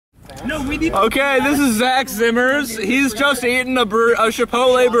No, we need. Okay, this is Zack Zimmers. He's just eaten a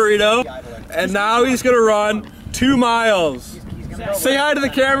Chipotle burrito, and now he's gonna run 2 miles. Say hi to the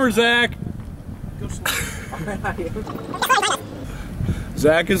camera, Zack.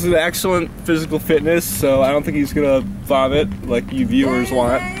 Zack is an excellent physical fitness, so I don't think he's gonna vomit like you viewers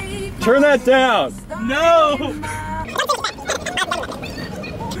want. Turn that down. No.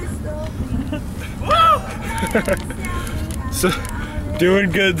 So,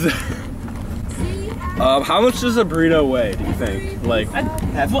 doing good. How much does a burrito weigh, do you think? Like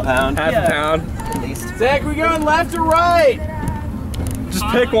half a pound. Half a pound? At least. Zack, we going left or right? Just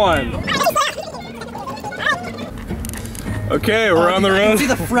pick one. Okay, we're on the I road. can see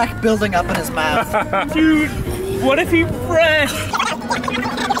the freck building up in his mouth. Dude, what if he fresh?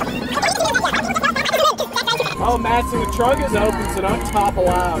 Oh, Matt's in the trunk is open, so don't topple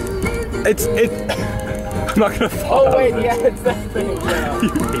out. I'm not gonna fall. Oh wait, yeah, it's that thing. Yeah.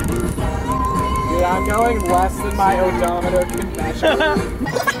 Dude, I'm going less than my odometer can measure.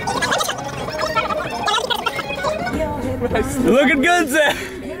 You're looking good, Zack.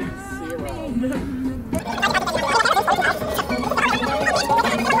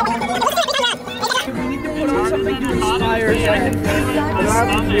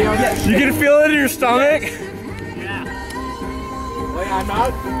 You can feel it in your stomach? Yeah. Wait, I'm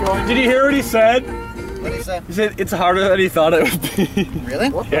not going. Did you hear what he said? What did he say? He said it's harder than he thought it would be. Really?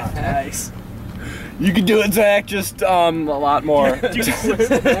 What the heck? You can do it, Zack, just a lot more.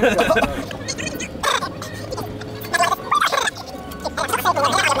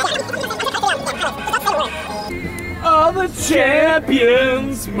 All the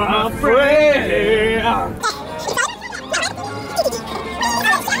champions, my friend.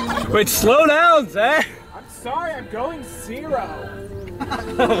 Wait, slow down, Zack. I'm sorry, I'm going 0.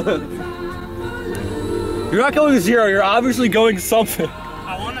 You're not going 0, you're obviously going something.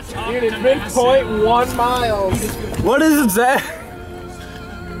 I want to talk. Dude, it's been 0.1 miles. What is it, Zack?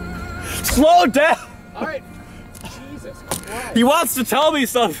 Slow down. Alright. Jesus Christ. He wants to tell me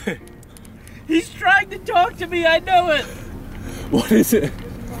something. He's trying to talk to me, I know it. What is it?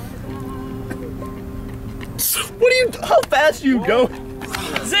 What are you, how fast are you going?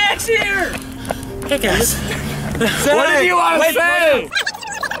 Zack's here! Hey guys. Zack, what did you want to say?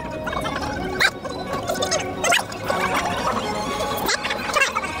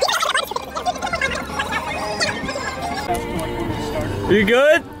 You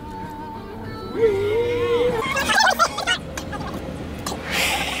good?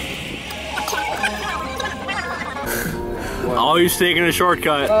 Oh, he's taking a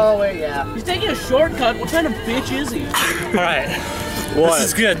shortcut. Oh, wait, yeah. He's taking a shortcut. What kind of bitch is he? Alright. What? This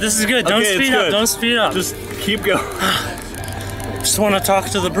is good. This is good. Don't speed up. Don't speed up. Just keep going. Just want to talk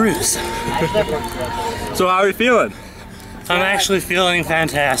to the Bruce. So how are you feeling? I'm actually feeling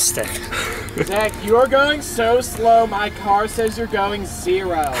fantastic. Zack, you're going so slow, my car says you're going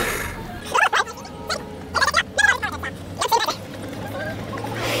 0.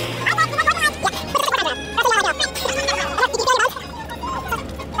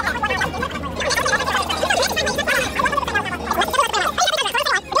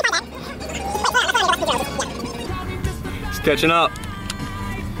 Catching up.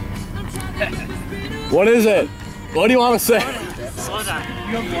 What is it? What do you want to say? Slow down.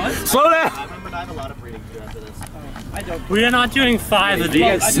 You have what? Slow down! I remember I have a lot of breeding to do after this. I don't. We are not doing 5 of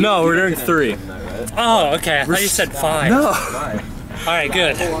these. No, we're doing 3. Oh, okay. I thought you said 5. No. Alright,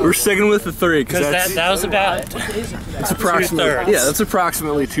 good. We're sticking with the 3 Because that was about that's approximately 2/3. Yeah, that's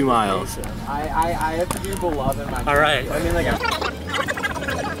approximately 2 miles. I have to do beloved in my Alright. I mean, like,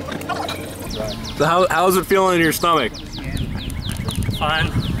 So how's it feeling in your stomach?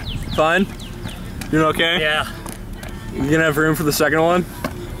 fine. Fine? You're okay? Yeah. You gonna have room for the second one?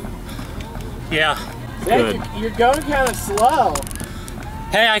 Yeah. Zack, you're going kind of slow.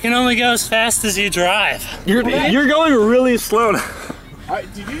 Hey, I can only go as fast as you drive. You're going really slow now.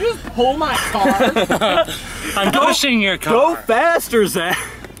 Right, did you just pull my car? I'm pushing your car. Go faster, Zack.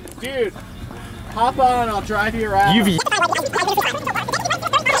 Dude, hop on, I'll drive you around.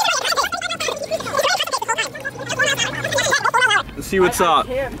 Let's see what's up.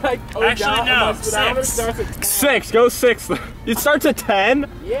 Actually, no. 6. 6. Go 6. It starts at 10?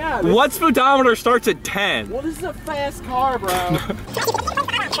 Yeah. What speedometer starts at 10? Well, this is a fast car, bro.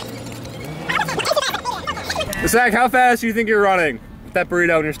 Zack, how fast do you think you're running? That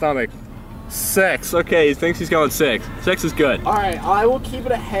burrito in your stomach. 6. Okay, he thinks he's going 6. 6 is good. Alright, I will keep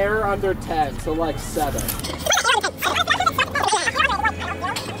it a hair under 10, so like 7.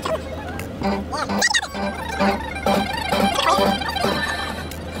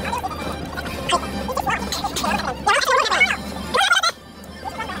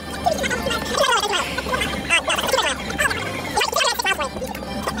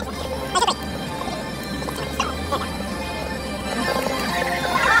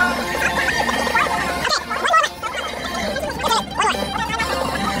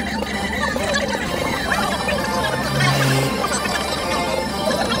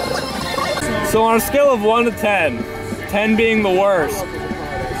 So on a scale of 1 to 10, 10 being the worst,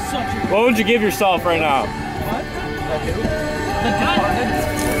 what would you give yourself right now?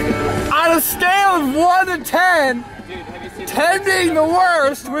 On a scale of 1 to 10, 10 being the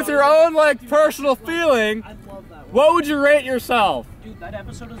worst with your own like personal feeling, what would you rate yourself? Dude, that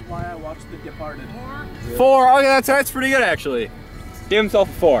episode is why I watched The Departed. 4. Okay, that's pretty good actually. Give himself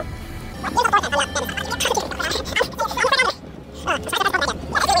a 4.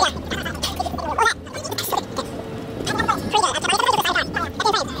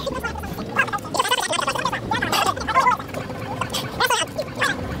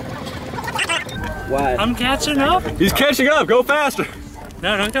 What? I'm catching up. He's catching up. Go faster.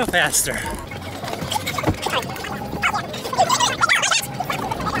 No, don't go faster.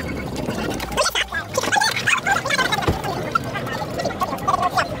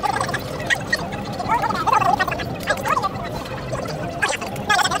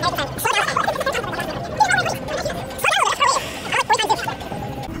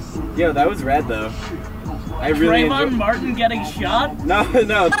 Yo, that was red though. I really Trayvon Martin getting shot? No.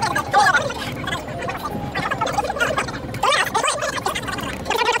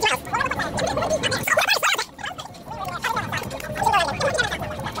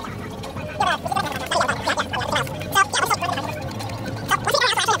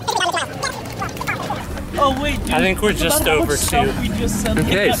 Oh wait, dude. I think we're just over 2. We just sent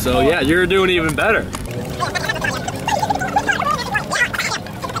Okay, so yeah, you're doing even better.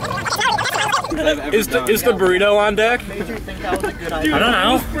 Is the burrito on deck? I don't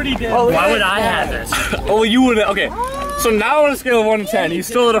know. Pretty dead. Why would I have it? Oh, you wouldn't. Okay, so now on a scale of 1 to 10, you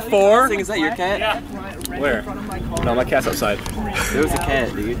still at a 4? Is that your cat? Yeah. Where? No, my cat's outside. There was a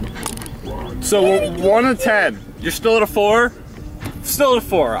cat, dude. So 1 to 10, you're still at a 4? Still at a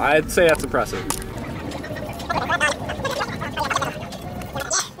 4. I'd say that's impressive.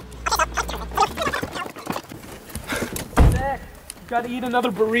 Zach, gotta eat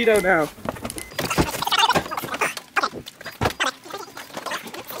another burrito now.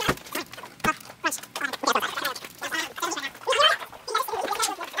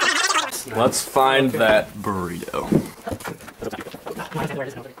 Let's find that burrito.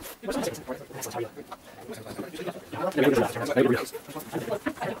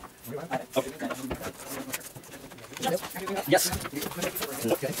 Yes.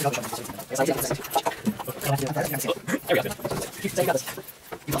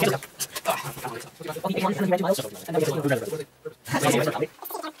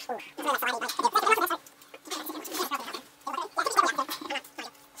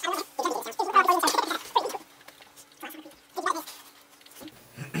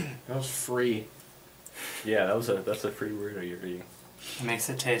 That was free. Yeah, that's a free burrito you're eating. It makes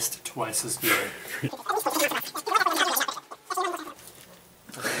it taste twice as good.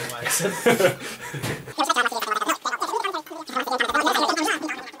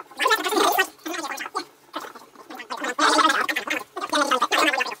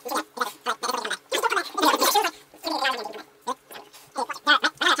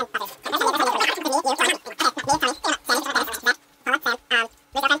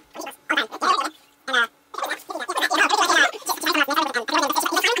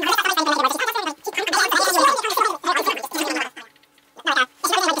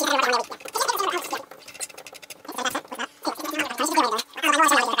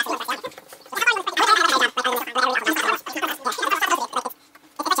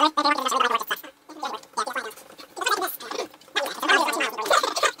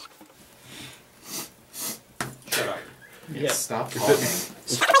 Yeah, stop talking.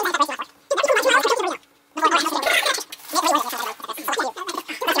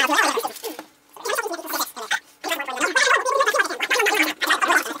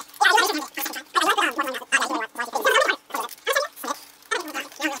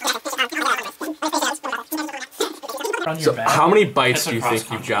 So how many bites do you That's a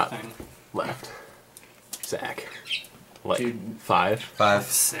think you've got thing. left, Zach? Like Dude. 5? 5.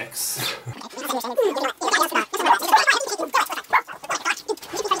 6.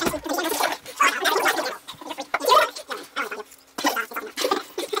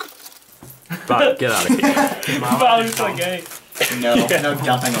 Bob, get out of here. Bob's like, hey. No, no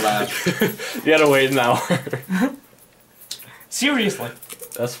dumping allowed. You gotta wait an hour. Seriously.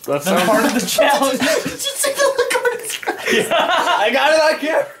 That's That's part of the challenge. Yeah, I got it on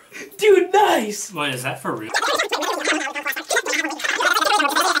camera. Dude, nice. Wait, is that for real?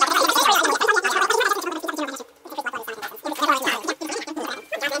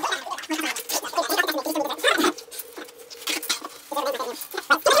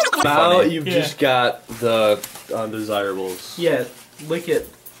 Now you've just got the undesirables. Yeah, lick it.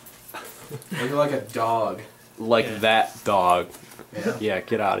 Look like a dog. Like that dog. Yeah,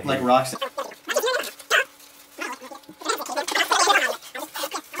 get out of here. Like rocks.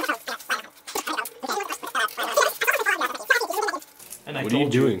 What are you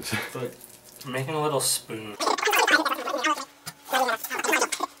doing? I'm making a little spoon.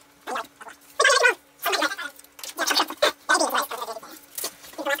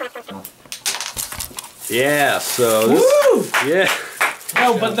 Yeah, so this, yeah.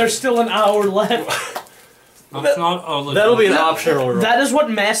 No, but there's still an hour left. That's not. Oh, That'll be an optional rule. That is what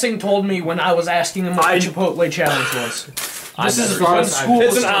Massing told me when I was asking him what the Chipotle challenge was. This is when school.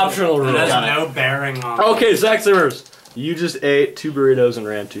 It's an optional rule. It has no bearing on. Okay, Zack Zimmers, you just ate 2 burritos and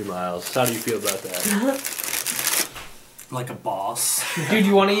ran 2 miles. How do you feel about that? Like a boss. Dude,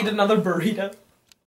 you want to eat another burrito?